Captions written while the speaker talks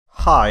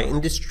Hi, in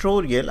this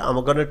tutorial,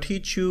 I'm going to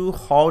teach you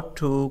how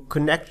to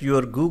connect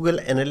your Google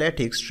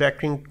Analytics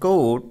tracking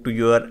code to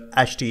your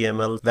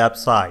HTML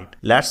website.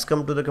 Let's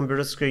come to the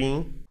computer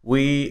screen.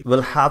 We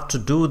will have to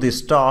do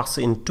this task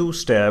in two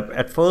steps.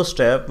 At first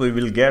step, we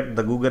will get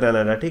the Google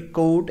Analytics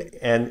code,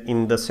 and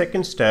in the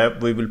second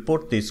step, we will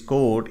put this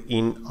code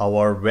in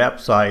our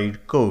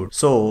website code.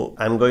 So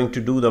I'm going to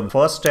do the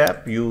first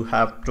step. You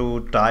have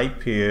to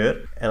type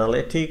here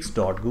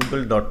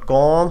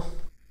analytics.google.com.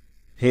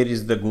 Here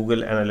is the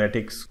Google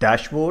Analytics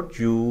dashboard.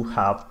 You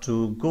have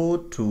to go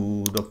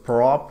to the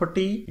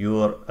property,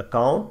 your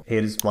account.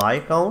 Here is my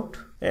account,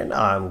 and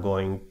I'm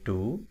going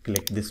to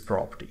click this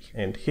property.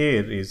 And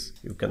here is,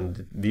 you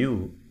can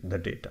view the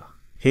data.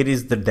 Here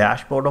is the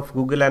dashboard of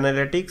Google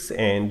Analytics,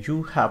 and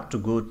you have to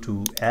go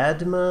to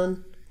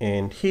admin.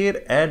 And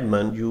here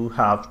admin, you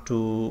have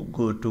to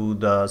go to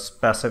the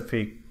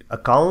specific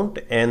account,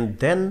 and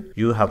then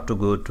you have to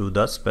go to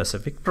the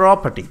specific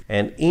property,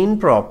 and in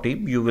property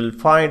you will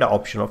find the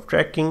option of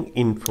tracking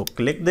info.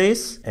 Click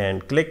this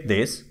and click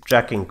this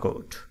tracking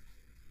code.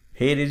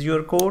 Here is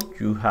your code.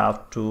 You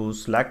have to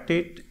select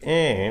it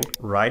and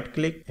right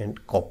click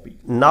and copy.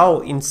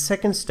 Now in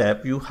second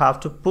step, you have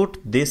to put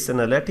this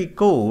analytic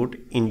code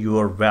in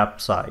your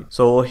website.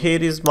 So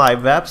here is my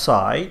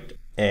website,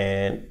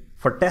 and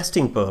for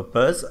testing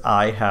purpose,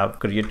 I have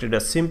created a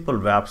simple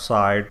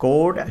website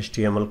code,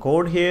 HTML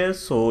code here.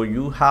 So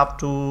you have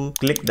to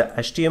click the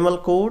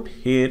HTML code.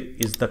 Here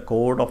is the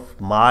code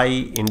of my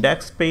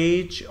index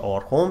page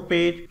or home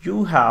page.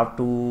 You have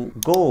to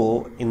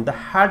go in the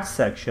head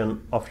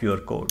section of your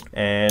code.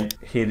 And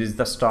here is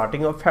the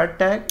starting of head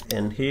tag,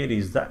 and here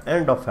is the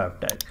end of head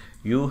tag.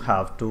 You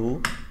have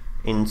to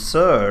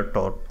insert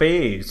or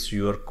paste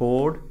your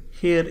code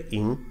here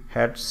in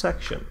head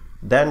section.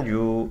 Then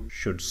you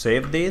should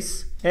save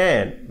this,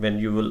 and when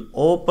you will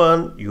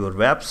open your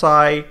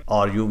website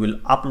or you will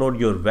upload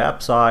your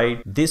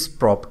website, this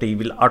property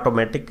will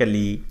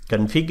automatically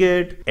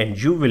configured, and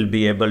you will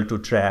be able to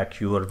track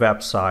your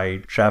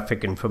website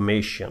traffic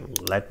information.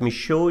 Let me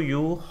show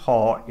you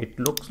how it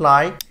looks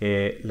like.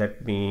 Here,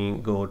 let me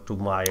go to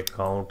my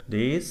account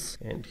this,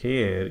 and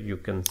here you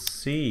can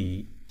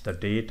see the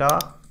data.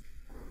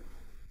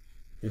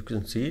 You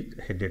can see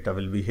data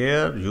will be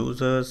here,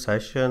 user,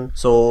 session.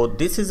 So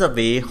this is a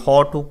way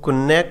how to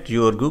connect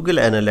your Google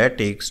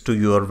Analytics to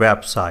your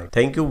website.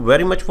 Thank you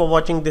very much for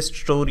watching this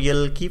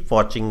tutorial. Keep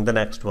watching the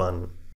next one.